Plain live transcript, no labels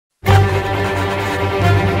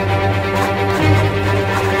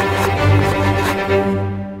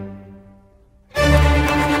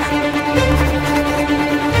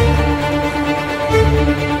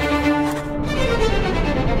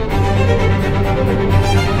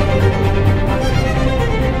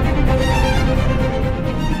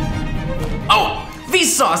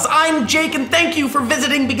Vsauce. I'm Jake and thank you for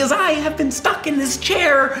visiting because I have been stuck in this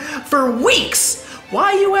chair for weeks.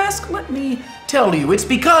 Why, you ask? Let me tell you. It's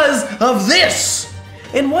because of this.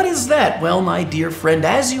 And what is that? Well, my dear friend,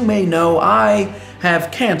 as you may know, I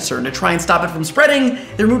have cancer, and to try and stop it from spreading,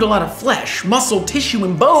 they removed a lot of flesh, muscle, tissue,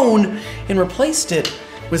 and bone and replaced it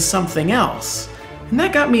with something else. And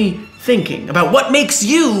that got me thinking about what makes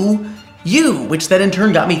you, which then in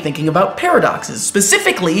turn got me thinking about paradoxes,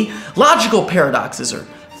 specifically logical paradoxes or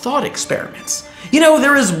thought experiments. You know,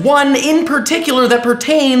 there is one in particular that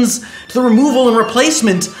pertains to the removal and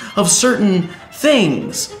replacement of certain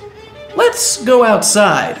things. Let's go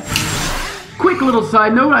outside. Quick little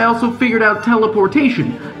side note, I also figured out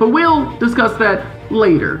teleportation, but we'll discuss that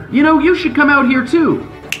later. You know, you should come out here too,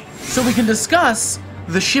 so we can discuss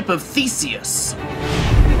the ship of Theseus.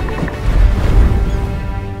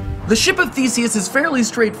 The ship of Theseus is fairly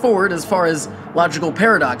straightforward as far as logical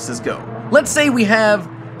paradoxes go. Let's say we have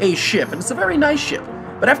a ship, and it's a very nice ship,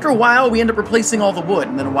 but after a while we end up replacing all the wood,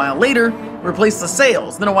 and then a while later replace the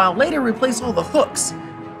sails, then a while later replace all the hooks.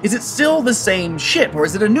 Is it still the same ship, or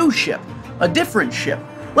is it a new ship? A different ship?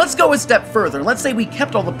 Let's go a step further. Let's say we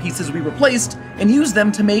kept all the pieces we replaced and used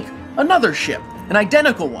them to make another ship, an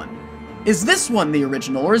identical one. Is this one the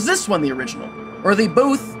original, or is this one the original? Or are they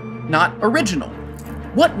both not original?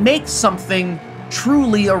 What makes something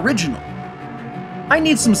truly original? I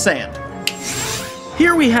need some sand.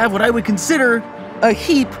 Here we have what I would consider a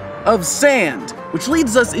heap of sand, which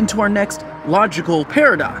leads us into our next logical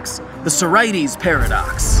paradox, the Sorites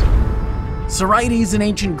paradox. Sorites in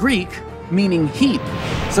ancient Greek meaning heap.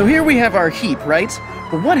 So here we have our heap, right?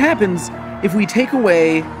 But what happens if we take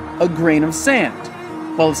away a grain of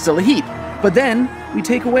sand? Well, it's still a heap. But then we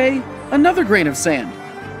take away another grain of sand.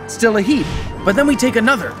 Still a heap. But then we take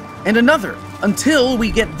another and another until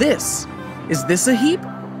we get this. Is this a heap?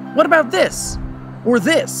 What about this? Or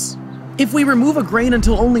this? If we remove a grain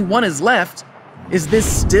until only one is left, is this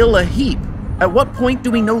still a heap? At what point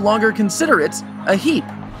do we no longer consider it a heap?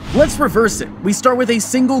 Let's reverse it. We start with a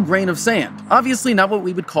single grain of sand. Obviously not what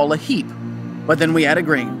we would call a heap. But then we add a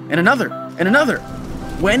grain, and another, and another.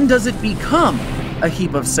 When does it become a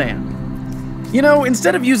heap of sand? You know,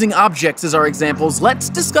 instead of using objects as our examples, let's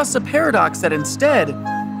discuss a paradox that instead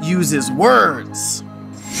uses words.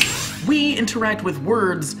 We interact with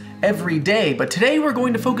words every day, but today we're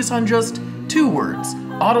going to focus on just two words,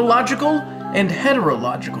 autological and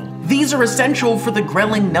heterological. These are essential for the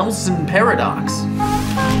Grelling-Nelson paradox.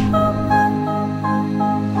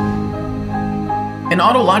 An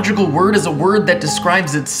autological word is a word that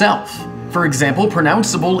describes itself. For example,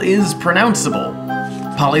 pronounceable is pronounceable,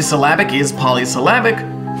 polysyllabic is polysyllabic,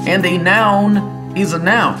 and a noun is a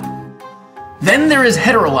noun. Then there is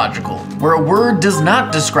heterological, where a word does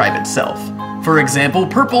not describe itself. For example,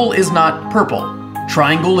 purple is not purple,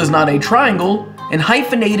 triangle is not a triangle, and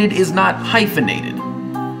hyphenated is not hyphenated.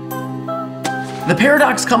 The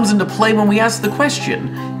paradox comes into play when we ask the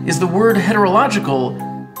question, is the word heterological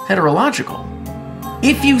heterological?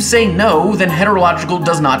 If you say no, then heterological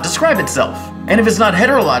does not describe itself. And if it's not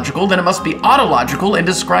heterological, then it must be autological and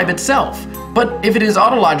describe itself. But if it is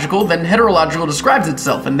autological, then heterological describes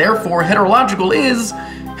itself, and therefore heterological is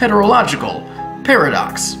heterological.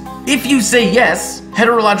 Paradox. If you say yes,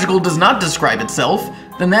 heterological does not describe itself,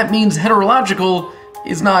 then that means heterological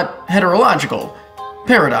is not heterological.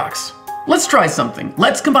 Paradox. Let's try something.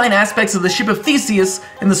 Let's combine aspects of the ship of Theseus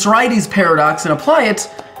and the Sorites paradox and apply it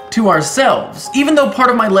to ourselves. Even though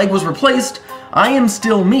part of my leg was replaced, I am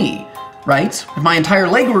still me, right? If my entire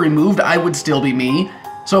leg were removed, I would still be me.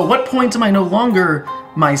 So at what point am I no longer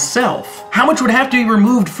myself? How much would have to be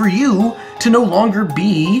removed for you to no longer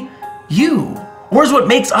be you? Or is what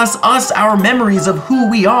makes us us our memories of who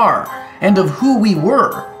we are and of who we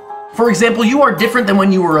were? For example, you are different than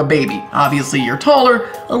when you were a baby. Obviously, you're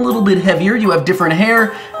taller, a little bit heavier, you have different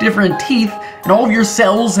hair, different teeth, and all of your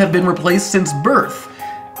cells have been replaced since birth.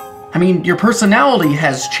 I mean, your personality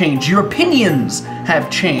has changed, your opinions have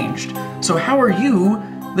changed. So how are you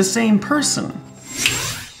the same person?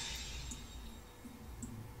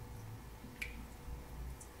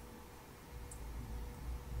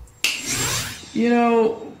 You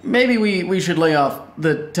know, maybe we should lay off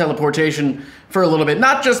the teleportation for a little bit.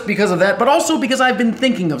 Not just because of that, but also because I've been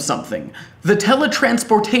thinking of something. The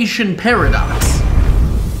teletransportation paradox.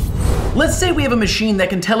 Let's say we have a machine that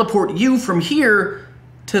can teleport you from here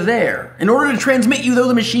to there. In order to transmit you, though,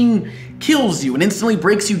 the machine kills you and instantly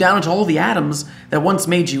breaks you down into all the atoms that once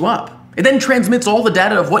made you up. It then transmits all the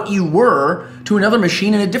data of what you were to another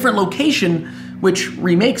machine in a different location, which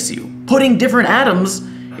remakes you, putting different atoms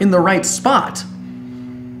in the right spot.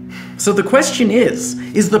 So the question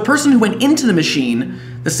is the person who went into the machine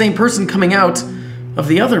the same person coming out of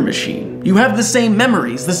the other machine? You have the same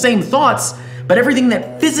memories, the same thoughts, but everything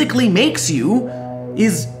that physically makes you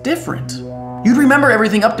is different. You'd remember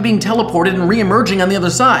everything up to being teleported and re-emerging on the other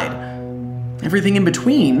side. Everything in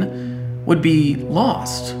between would be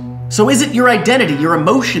lost. So is it your identity, your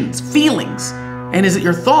emotions, feelings, and is it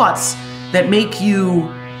your thoughts that make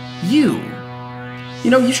you you? You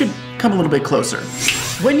know, you should come a little bit closer.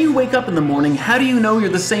 When you wake up in the morning, how do you know you're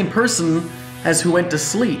the same person as who went to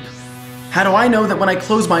sleep? How do I know that when I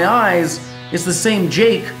close my eyes, it's the same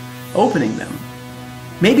Jake opening them?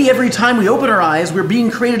 Maybe every time we open our eyes, we're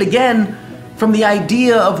being created again from the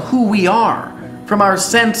idea of who we are, from our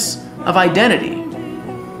sense of identity.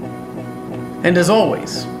 And as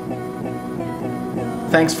always,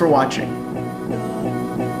 thanks for watching.